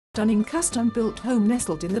Stunning custom-built home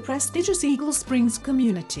nestled in the prestigious Eagle Springs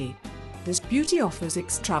community. This beauty offers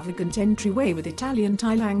extravagant entryway with Italian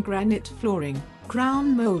tile and granite flooring,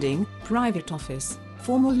 crown molding, private office,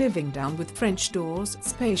 formal living down with French doors,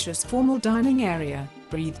 spacious formal dining area,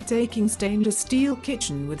 breathtaking stainless steel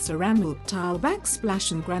kitchen with ceramic tile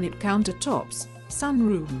backsplash and granite countertops,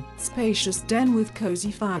 sunroom, spacious den with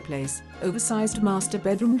cozy fireplace, oversized master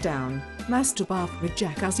bedroom down, master bath with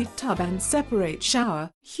jacuzzi tub and separate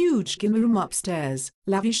shower, huge game room upstairs,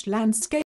 lavish landscape